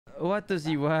What does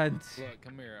he want? Look,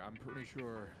 come here. I'm pretty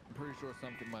sure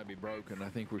something might be broken. I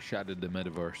think we shattered the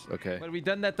metaverse. Okay. Well, we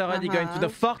done that already, going to the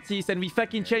 40s, and we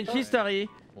fucking changed history.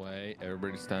 Wait,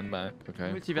 everybody stand back.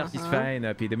 Okay. The multiverse is fine,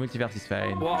 Uppy. The multiverse is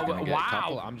fine.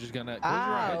 Wow. I'm just gonna close your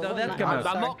eyes. No, that come out.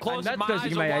 I'm not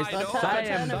closing my eyes. I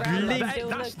am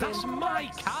blinked. That's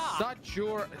my car. Shut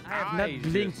your I have not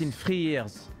blinked in 3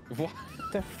 years. What?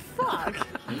 The fuck?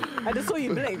 I just saw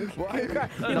you blink.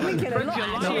 You're blinking a lot.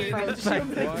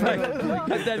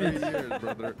 God damn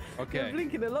it. Okay. You're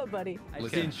blinking a lot, buddy. I've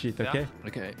seen shit, okay?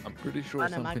 Okay, I'm pretty sure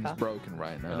something's broken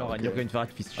right now. No, and you're going to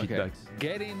have to shit bugs.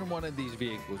 Get in one of these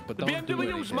vehicles, but The don't do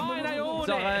BMW's anything. mine, I own It's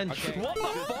it. orange. Okay. What the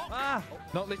fuck? Ah!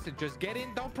 No, listen, just get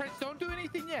in. Don't do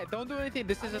anything yet. Don't do anything.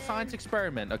 This is a science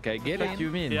experiment, okay? Get in. What do you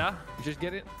mean? Yeah. Just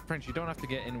get in. French, you don't have to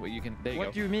get in. You can. There you go.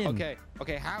 What do you mean? Okay.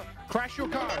 How? Crash your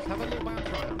cars. Have a little bounce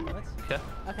ride. What? Okay.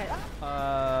 Okay.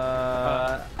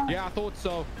 Yeah, I thought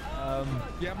so.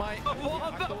 Yeah, mate.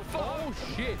 What the fuck? Oh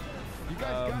shit! You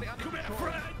guys got it under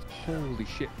control. Holy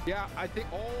shit! Yeah, I think.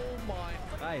 Oh my.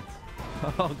 Right.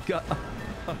 Oh god.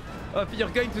 Oh, you're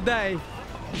going to die.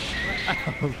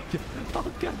 Oh god.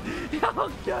 Oh god.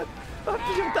 Oh god. Oh,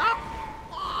 you're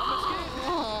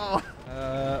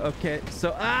okay,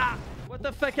 so what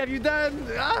the fuck have you done?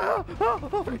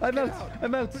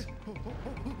 I'm out.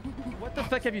 What the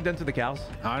fuck have you done to the cars?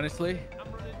 Honestly,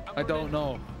 I don't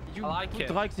know. Did you like put it.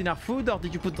 drugs in our food, or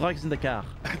did you put drugs in the car?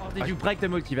 Or did you break the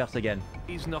multiverse again?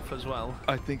 He's enough as well.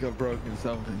 I think I've broken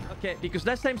something. Okay, because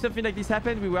last time something like this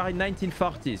happened, we were in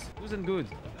 1940s. It wasn't good.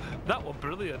 That was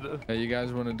brilliant. Hey, you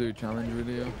guys want to do a challenge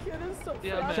video?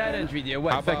 Yeah, man. Challenge video.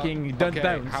 What? Fucking don't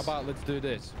bounce. How about let's do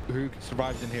this? Who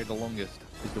survives in here the longest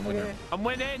is the winner. Okay. I'm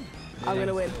winning. I'm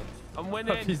gonna win. I'm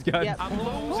winning. He's gone. Yep. I'm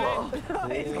losing. Get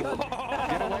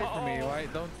away from me, right?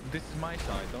 Don't. This is my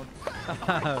side. Don't.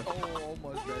 Oh,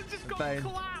 almost dead. Just got Fine.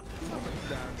 clapped.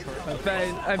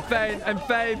 I'm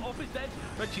fine. Up is dead.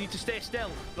 But you need to stay still.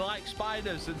 They're like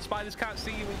spiders, and spiders can't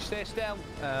see you when you stay still.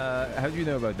 How do you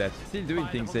know about that? Still doing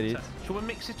Fine, things, I'm Elite. up to- Shall we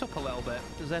mix it up a little bit?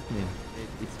 What does that mean?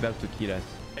 It's about to kill us.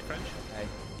 Hey, French. Hey.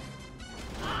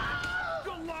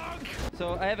 Good luck.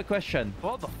 So I have a question.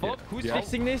 What the fuck? Who's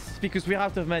Fixing this? Because we're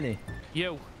out of money.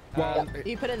 You. Well,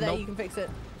 You put it there, you can fix it.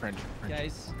 French.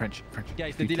 Guys, French.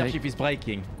 the dealership is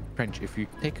breaking. French, if you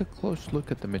take a close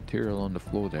look at the material on the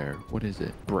floor there, what is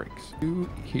it? Bricks. Who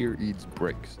here eats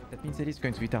bricks? That means that it's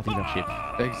going to be our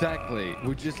dealership. Exactly.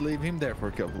 We just leave him there for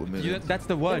a couple of minutes. That's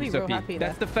the walls, be real Sophie. happy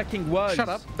That's there. the fucking walls. Shut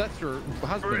up. That's your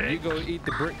husband. You go eat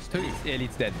the bricks too.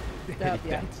 Elite's dead.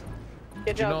 Yeah.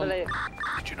 Good job, Elite.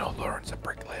 Did you know Lauren's a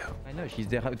bricklayer? I know,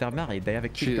 they're married. They have a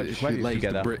She kid lays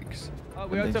together. the bricks. Oh,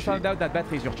 we And also then found out that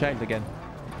Battery is your child again.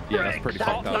 Yeah, that's pretty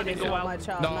fucked That up. kid is not my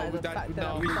child. No, that is a that- fact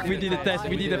no, that we did a test.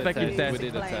 We did a fucking test. We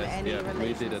did a Claim test. any Yeah, we did a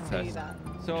relations to test. that.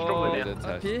 So, Struggling,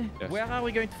 yeah. okay, Yes. where are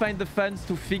we going to find the funds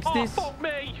to fix Oh, this? fuck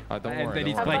me. Don't And worry. then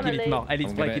it's don't worry. breaking it more. And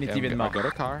it's I'm gonna- breaking it even I more. got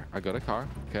a car.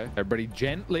 Okay. Everybody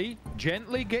gently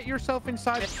get yourself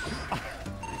inside.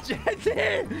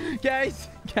 Guys,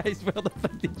 where the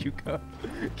fuck did you go?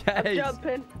 Guys,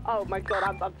 Jumping. Oh my god,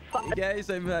 I'm fucking. guys,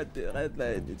 I'm at the red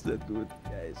line. It's not good,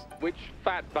 guys. Which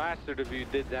fat bastard of you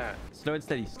did that? Slow and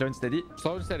steady. Slow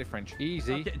and steady, French.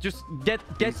 Easy. Okay, just get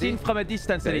Easy. in from a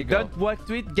distance. There Ellie. you go. Don't walk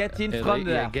to it. Get in from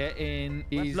there. Get in.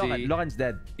 Where's Easy. Lauren? Lauren's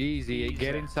dead. Easy.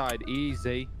 Get inside.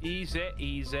 Easy. Easy.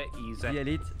 The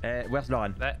Elite. Where's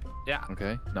Lauren? Yeah.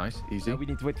 Okay. Nice. Easy. We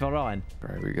need to wait for Lauren.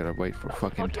 Alright, we gotta wait for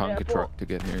fucking fucking Tonka airport. truck to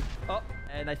get here. Oh,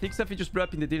 and I think Sophie just blew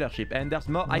up in the dealership. And there's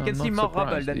more. I No, can I'm see not more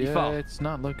rubble surprised. than Yeah, before. it's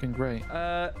not looking great.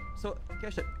 So,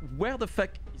 Cash, where the fuck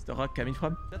is the rock coming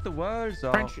from? Is that the walls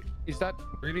or? French, is that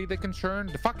really the concern?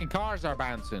 The fucking cars are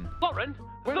bouncing. Lauren,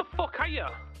 where the fuck are you?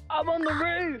 I'm on the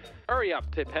roof. Hurry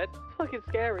up, tiphead. Fucking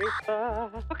scary.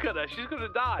 Look at her. She's gonna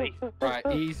die. Right,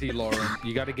 easy, Lauren.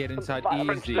 You gotta get inside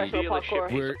easy. Special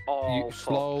parkour. We're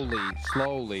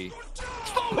slowly.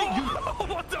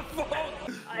 What the fuck?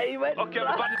 I went. Okay,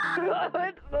 everybody.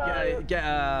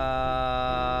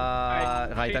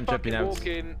 Right, I'm jumping out.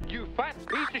 Walking. You fat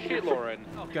piece of shit, Lauren.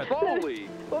 Oh, God. Slowly.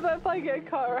 What about if I get a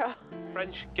car out?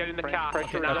 French, get in the car.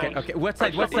 French, Now. Okay. What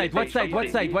side? What side? What side? What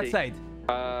side? What side?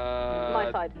 My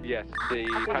side. Yes, the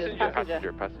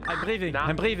passenger. I'm breathing.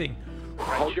 I'm breathing.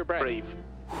 Hold your breath. Breathe.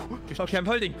 Okay, I'm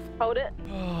holding. Hold it.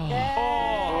 Oh,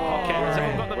 okay. Has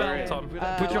everyone got the belt on?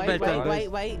 Put your belt on.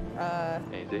 Wait.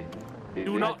 Easy.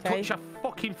 Do not Okay. touch a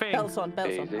fucking thing. Belts on.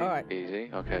 Easy. All right. Easy.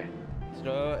 Okay.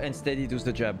 Slow and steady does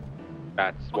the job.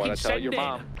 That's what I Fucking tell your send it.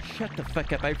 mom. Shut the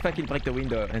fuck up. I'll fucking break the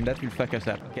window and that will fuck us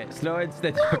up. Okay, slow and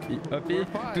steady. Hoppy.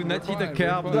 Do not hit the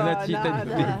curb. Do not hit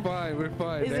anything. We're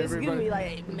fine. Is this giving me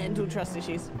like mental trust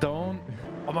issues? Don't.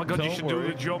 Oh my god, you Don't should do worry.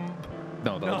 the jump.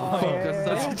 No, no.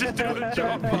 Just do the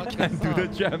jump. We can't do the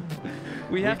jump.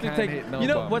 We have to can't take. hit no You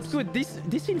know bombs. what's good?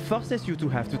 This thing forces you to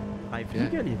have to drive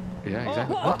legally. Yeah,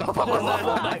 exactly. What the fuck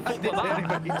was that? Did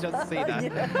anybody just see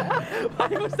that? Why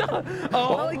was that?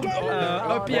 Oh, again.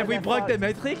 OP, have we broke the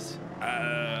matrix?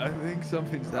 I think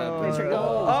something's happened. Matrix.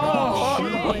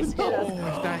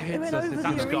 If that hits us, it's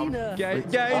That's gone. Guys,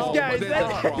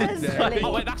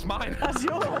 Oh, wait, that's mine. That's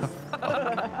yours.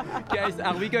 guys,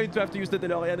 are we going to have to use the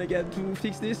DeLorean again to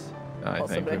fix this? I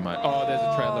think we might. Oh, there's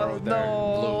a trailer over there.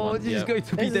 Blue No, one. this is going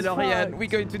to be This is DeLorean. fucked. We're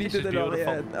going to need the This is beautiful.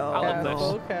 DeLorean. I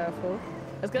love this. Careful.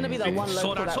 It's gonna be that one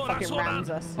Sword local out, that sword out, fucking sword out. rams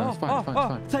us. No, it's fine, it's fine, it's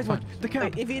fine. Side one, the curb.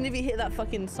 Wait, even if you hit that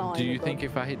fucking sign. Do you it'll- think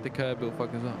if I hit the curb, it'll fuck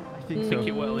us up? I think I think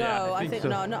it will, No, yeah. I think so.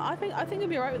 no. I think it'll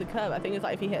be alright with the curb. I think it's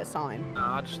like if you hit a sign.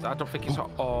 Nah, I don't think it's. Oh.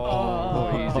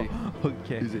 Oh, easy.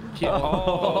 Okay. Easy.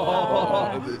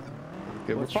 Oh.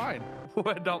 Okay, we're fine.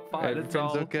 We're not fine at Everything's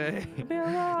all. okay. It'll be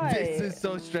alright. This is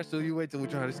so stressful. You wait till we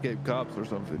try to escape cops or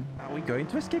something. Are we going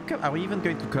to escape curb? Are we even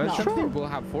going to curb No. something? Sure, we'll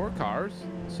have 4 cars,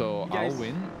 so You guys- I'll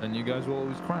win and you guys will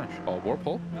always crash. Oh, warp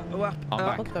hole. I'm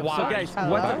back. What the Wow. So fuck? guys,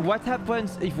 Hello? what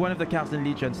happens if one of the cars in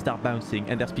Legion start bouncing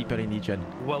and there's people in Legion?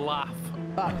 We'll laugh.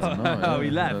 Fuck. No, We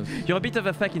yeah, laugh. that's- You're a bit of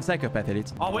a fucking psychopath,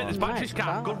 Elite. Oh, wait, there's Badger's Nice,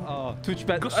 car. wow. Good. Oh,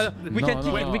 touchpad. Gus- We No, can no,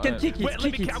 kick it. no, We can kick Wait, it.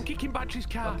 let me Kick I'm it. kicking Badger's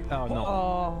car. Oh no.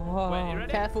 Oh, Wait, you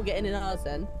ready? careful getting in ours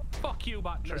then. Fuck you,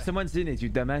 Badger. Someone's in it, you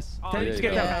dumbass. Oh, Tell him yeah, to yeah,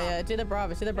 get Yeah, out. yeah. Do the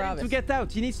Bravis. Do the Tell him Bravis. to get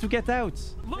out. He needs to get out.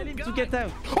 Look, Tell him to guys. get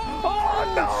out.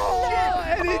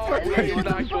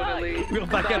 Nice one, Elite. We're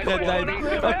back at Nice red line. one.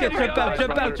 Okay, jump out,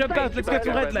 jump out, jump out. Let's go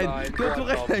to red line. Go to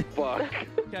red What the line. fuck?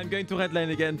 Okay, I'm going to red line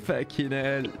again. Fucking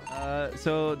hell.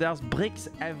 So there's bricks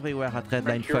everywhere at red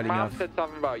line Your falling mom off. said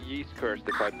something about yeast curse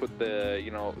if I put the,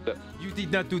 you know, the... You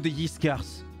did not do the yeast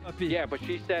curse. Yeah, but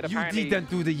she said You apparently... didn't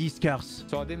do the yeast curse.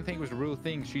 So I didn't think it was a real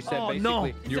thing. She said Oh, basically. no.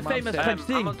 It's your a mom famous said, French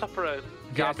thing. I'm on top of a Yeah, so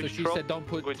garbage she truck. said don't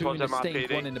put Which 2 in the one's stink,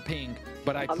 MRPD? 1 in the pink.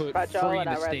 But I I'm put fragile 3 in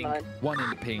and the I red stink, line. 1 in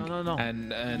the pink. No.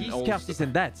 And Yeast also- curse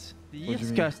isn't that. The do you yeast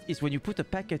mean? curse is when you put a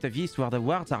packet of yeast where the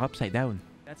words are upside down.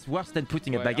 That's worse than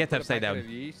putting a Wait, I baguette put a upside packet down. of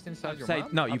yeast inside your Upside,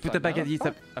 mouth? no, you put a Upside packet down? of yeast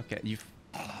up. Okay, you.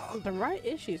 The right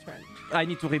issues, friend. I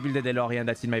need to rebuild the DeLorean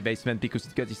that's in my basement because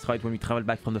it got destroyed when we traveled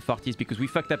back from the 40s because we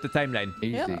fucked up the timeline.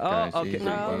 Easy, Yeah. guys. Oh, okay. Easy.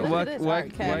 No, No, Well, look what- at this. what-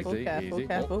 Alright, careful, easy, careful, easy.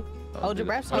 careful. Hold your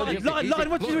breath. Oh, Hold you your have to- Lauren, easy. Lauren,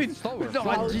 what you doing? Slower,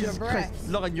 Lauren, Hold Jesus your Christ. breath.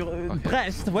 Lauren, your Okay.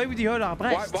 breast. Why would you hold our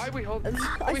breast? Why we hold... I Why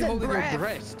are you said holding your breath.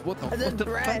 breast? What the I fuck? said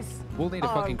breath. We'll need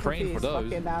a Oh, fucking crane for confused those.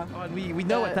 fucking now. Lauren, we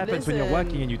know what happens when you're listen.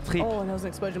 working and you trip. Oh, there was an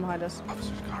explosion behind us.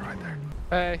 Officer's car right there.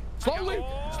 Hey, slowly,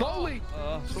 slowly,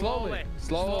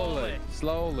 slowly,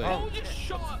 slowly. Oh, you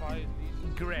shot.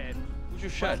 Great. Who'd you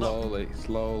shot? Slowly,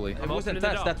 slowly. It wasn't opening the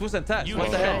us. door. That wasn't us. You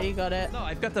What the shot. hell? Yeah, you got it. No,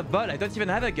 I've got a ball. I don't even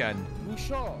have a gun. Who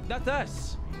shot? Not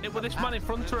us. It was this man in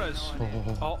front of us.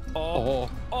 Oh.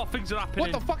 Oh, things are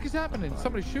happening. What the fuck is happening?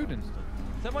 Somebody's shooting.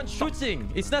 Someone's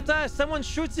shooting. It's not us. Someone's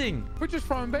shooting. We're just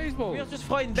throwing baseball. We're just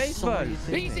throwing baseball.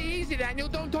 Easy, easy, Daniel.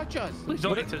 Don't touch us. Please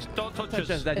don't hit us. Don't touch Touch us,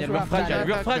 us. Daniel. It's We're rough, fragile.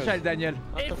 Daniel. We're fragile, Daniel.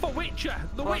 Aim for Witcher.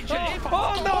 The Witcher. Aim for...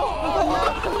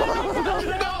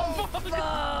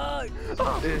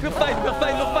 We're fine. We're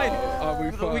fine. We're fine. Are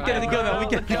we fine? We can recover. We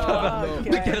can recover. Okay.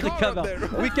 We can Car up recover.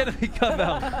 there. We can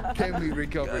recover. Can we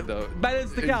recover though?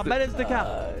 Balance the car. Balance the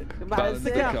car. Balance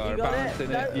the it. car, You got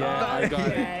balancing it. it. Yeah, I got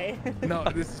it. Okay. No,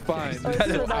 this is fine. Oh, this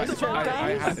is a nice job, I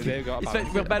guys. had it. There you go. It's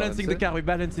fine. We're balancing the car. We're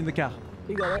balancing the car.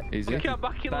 You got it. Easy. Get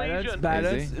back in Balance. Legion.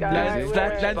 Balance. Easy. Balance. Easy.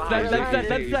 Flat. Land. Flat. Land. Flat.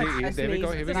 Land. Easy, Flat. easy. There we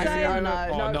go. Here we go. No, no,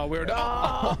 Oh no. no, we're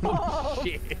not. Oh,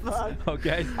 Shit. fuck. Oh,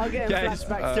 guys. I'll get him Guys.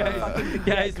 flashbacks to the fucking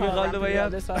Guys, we're car all the way ramping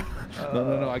up. this one.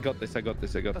 No. I got this. I got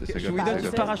this. I got this. I Should we got not this.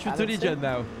 just I got this. parachute to Legion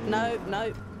now?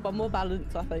 No, but more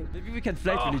balance, I think. Maybe we can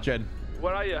fly to Legion.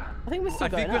 Where are you? I think we're still I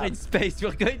going think we're up. in space.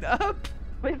 We're going up.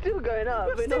 We're still going up.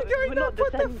 We're still going up.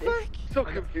 What the descending. fuck? So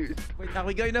confused. Wait, are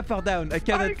we going up or down? I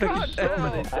cannot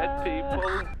fucking. Dead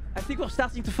people. I think we're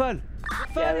starting to fall. We're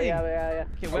Yeah, falling. yeah.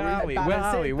 Okay, where are we? Where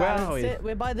are we? Where are we?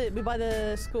 We're by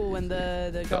the school and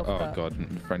the golf Oh cart. god,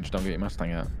 French, don't get your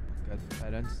Mustang out.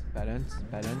 Balance.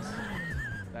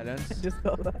 Just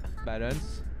got that.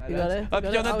 Balance. You got it? Up,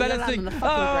 You got you're it? not Oh, you're balancing. landing on the fucking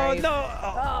Oh grave. no!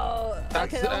 Oh,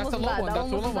 That's okay, that a wasn't low bad. one. That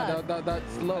That's a low wasn't one. bad.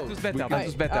 That's low. That was better. We That can-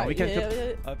 was better. We Alright, can.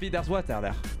 yeah. Up, there's water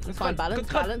there. It's fine. Balance,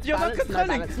 Control. balance, You're not balance, no controlling.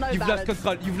 balance, no You've lost balance.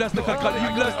 control. You've lost the control.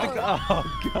 You've lost the. Oh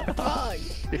god. Fuck.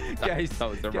 Guys, That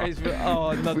was the guys. wrong-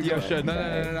 Oh, not the ocean. No, I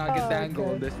get the Oh, angle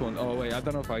okay. on this one. Oh wait, I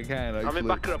don't know if I can. I'm in actually.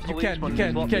 back of a You policeman.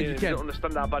 can, you can. You don't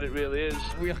understand how bad it really is.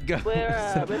 We're going.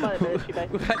 We're by the military base.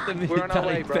 We're at the We're on our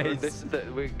way, military brother. base. This is the...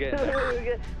 We're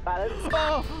getting... Balance.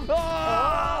 Oh!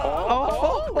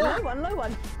 Low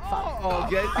one. Fuck. Oh,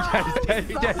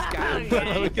 guys. Where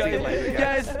are we going?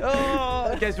 Guys,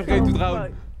 oh, guys, we're going to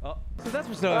drown. Oh, So that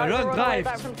was Right, a we're long on our way drive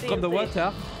back from from the DMZ.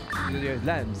 water to the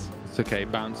lands. It's okay.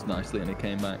 It bounced nicely and it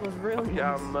came back. It was real nice.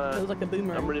 Yeah, it was like a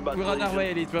boomerang. I'm running back We're to on our Legion.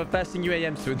 way, Elite. We're passing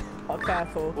UAM soon. Oh,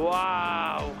 careful.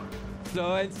 Wow.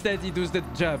 So instead he does the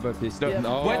job of this. Yeah.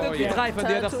 No, Why don't you yeah. drive on the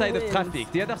other Turtle side of wins.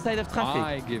 traffic? The other side of traffic.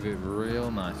 I give it real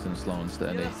nice and slow and The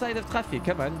steady. other side of traffic.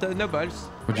 Come on, no balls.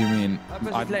 What do you mean?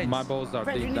 Opposite lanes. My balls are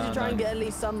Friends, we deep need to down. try and and- get at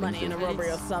least some money in a robbery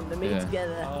or something. Me Yeah.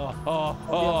 together.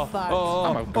 Oh, fucked.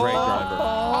 I'm a great driver.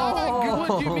 Oh, my God,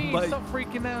 what do you mean? my- Stop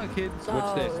freaking out, kids.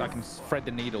 Watch this. I can thread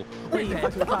the needle. Oh, you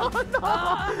fucking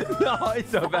cunt. No,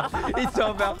 it's over. It's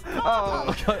over.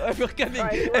 Oh, God, we're coming.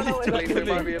 Right, run away, Elite, I think we're it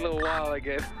might coming. be a little while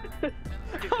again.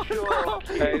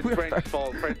 Hey, it's Frank's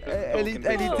fault. Frank's Elite,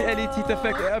 hit the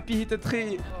fuck up. He hit a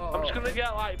tree. I'm just gonna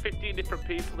get like 15 different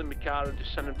people in my car and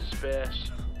just send them to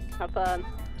space. Have fun.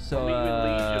 So,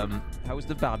 Legion. how was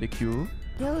the barbecue?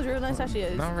 Yeah, it was real nice actually. It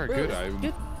was Not very real- good.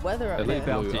 Good weather up At here. least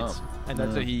About blew it. up. And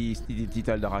that's he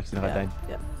told the rocks in the red line.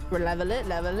 Yeah. We'll level it,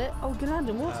 level it. Oh, good hand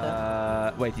in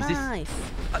water. Wait, is this? Nice.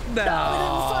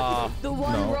 No. The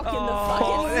one No. rock in the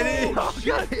Oh,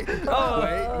 fucking Ellie.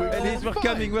 Oh, wait, Elise, we're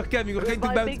coming. We're going to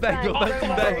my bounce big back. We're bang, bouncing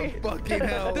don't back. worry. Fucking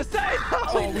hell. The side.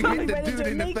 Oh, we hit the Went dude into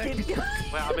in the naked face.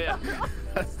 Wait, I'm here.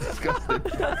 That's disgusting.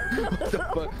 What the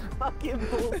fuck? fucking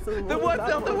balls of The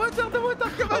water,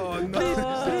 come on. Oh,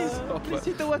 no. Please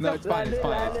hit the water. No, it's fine, it's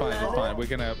fine, it's fine, it's fine. We're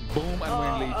gonna boom and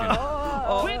win Legion.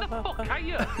 Oh, Where the fuck are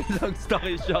you? Long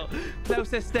story short,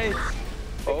 Klaus Estate.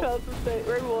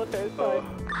 We're in water, it's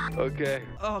fine. Okay.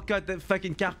 Oh god, the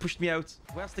fucking car pushed me out.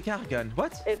 Where's the car gone?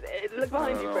 What? Look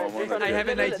behind you, Fred. In front I of have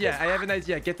you. an idea. I have an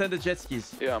idea. Get on the jet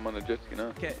skis. Yeah, I'm on a jet ski now.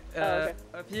 Okay. okay.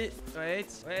 Uppy,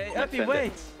 wait. send Uppy, it.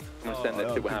 wait. I'm gonna send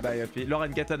it, see what happens. Bye, Uppy.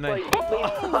 Lauren, get on Wait, mine. by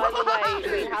the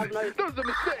way, we have no That was a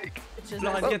mistake. pictures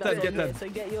Lauren, of get stuff on, get here, on. So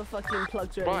get your fucking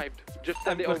plugs ready. Bribed. Just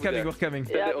send it We're over coming, there. we're coming.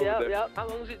 Send it over there. How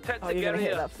long does it take Oh, to you're get gonna hit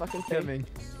here? that fucking thing. Coming.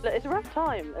 Look, it's a rough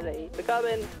time, Ellie. We're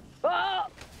coming. Oh!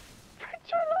 Fred,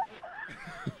 you're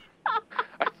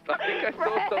I think I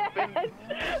saw something. alive.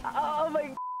 Oh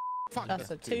my.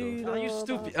 That's a 2. Are you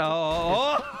stupid?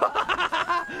 Oh!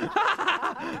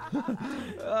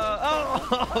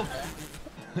 Oh!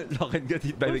 Lauren got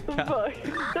hit by the car.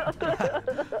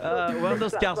 Where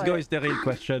those cars go is the real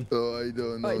question. Oh, I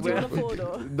don't know. Wait, do you want a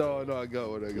 4-door? No, I got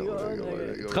one, I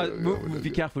got one. Be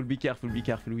careful, be careful, be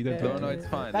careful. We don't No, want no, it's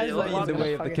fine. That is to be in the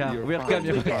way of the car. We're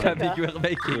coming, we're coming, we're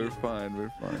making. We're fine, we're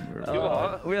fine, we're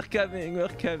Oh, fine. we're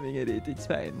coming, Elite. It's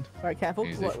fine. Alright, careful.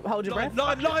 Music. Hold your breath.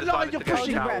 Lauren, you're Decided to pushing. go Hold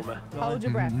your down. breath. Hold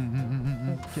your breath.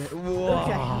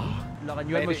 Whoa. Lauren,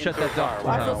 you almost shut that door.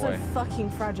 I feel no so way.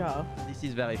 fucking fragile. This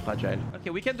is very fragile.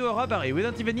 Okay, we can do a robbery. We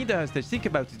don't even need a hostage. Think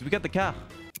about it. We got the car.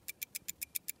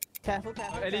 Careful,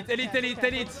 careful. Elite, careful, elite, careful, elite,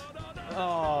 careful. elite.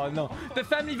 Oh no. The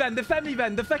family van, the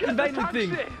fucking vinyl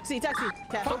thing. See, taxi.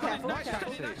 Careful, careful, Nice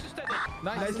careful. taxi.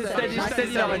 Nice and Nice steady, and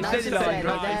steady, Lauren, Nice steady, and Lauren.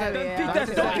 steady. There we are. Don't beat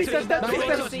us, don't beat us, don't beat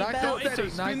us. Seatbelt. Do not hit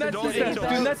us,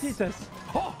 do not hit us.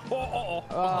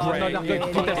 Oh, no, they're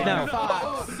going to hit us now.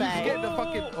 Fuck's sake. Get the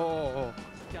fucking... Oh,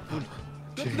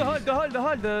 Go to the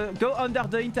hole, go under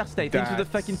the interstate into the That's-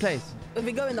 fucking place. If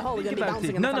we go in the hole, we're Think gonna be about bouncing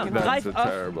it. in the No, no, fucking That's drive a off.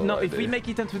 terrible No, if we idea. make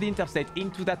it onto the interstate,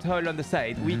 into that hole on the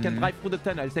side, we can drive through the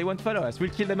tunnels. They won't follow us. We'll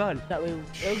kill them all. That will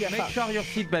get Make fucked. sure your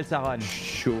seatbelts are on.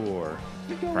 sure.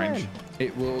 French.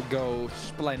 It will go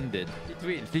splendid. It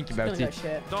will. Think It's about gonna go it.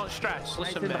 shit. Don't stress. Nice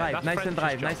Listen, and mate. drive, That's nice and French's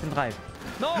drive, job. nice and drive.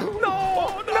 No! No!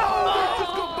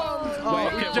 Oh,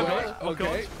 Wait, we okay, jumped. wait.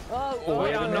 okay. Oh,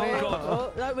 we are not good.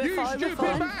 Oh, no, we're You fine, we're stupid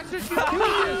fine. bastard!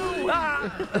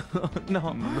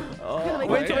 No. Oh, Wait,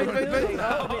 wait.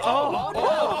 Oh,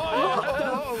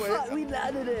 Oh, fuck, we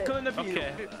landed it. Come on, up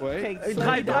Okay. wait. Okay,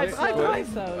 Drive, drive, slow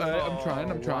drive. down, slow.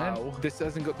 I'm trying. Wow. This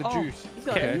hasn't got the Oh, juice. You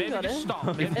got Okay. it, you Maybe got just it. stop.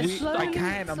 If Maybe we- just stop. I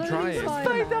can, I'm slowly trying. slide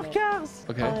Find them our out. cars.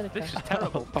 Okay. This is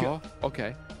terrible. Oh,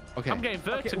 okay. Okay. I'm getting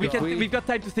vertigo. We've got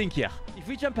time to think here. If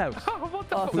we jump out, What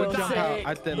the Oh, fuck? We'll Fuck's jump out sake.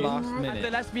 at the last at the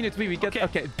minute. last minute, we got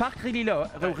okay. Park really low,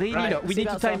 really Right. low. We need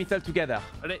to Seatbelts time off. it all together.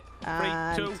 Ready?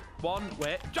 And 3, 2, 1,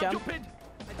 wait. jump. Jump in.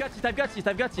 I've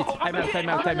got it. Oh, I'm out. I'm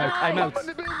on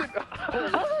the building.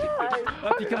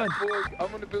 Okay, come on.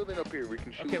 I'm on the building up here. We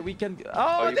can shoot. Okay, we can.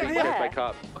 Oh, Oh, you there can we get are. by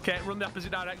cop. Okay, run the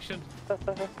opposite direction. What's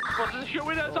the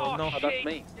shooting us? Oh, Oh, no. Oh, shit. that's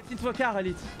me. Get into a car,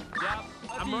 Elite. Yeah,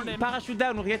 I'm running. Parachute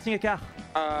down. We're getting a car.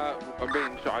 I'm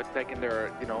being shot, taking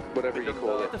their, you know, whatever you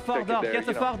call it. Get the far Taking door. their, Get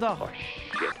the you know- far door. Oh,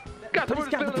 shit. God, Police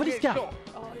car, the police car.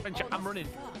 French, I'm running.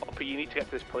 Oh, but you need to get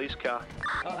to this police car.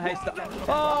 Oh, hey, stop.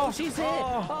 Oh, Oh, she's here.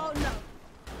 Oh. Oh, no.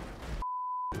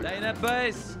 Line up,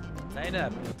 boys. Line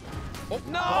up.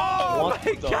 No!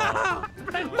 My car!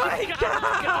 My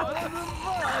car!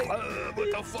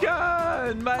 It's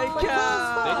gone! My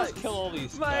car! kill all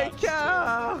these My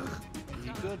car!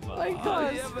 pretty good, man. My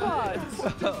God,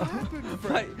 it's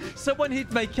Right, someone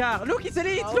hit my car. Look, it's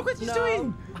elite. Look what he's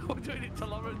doing. I'm doing it to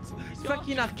Lawrence. He's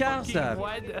fucking our car, Sam.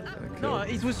 Wed. No,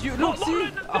 it was you. Look, see.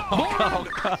 Oh,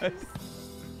 God.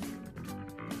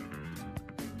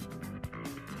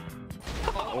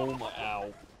 Oh my,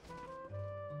 ow.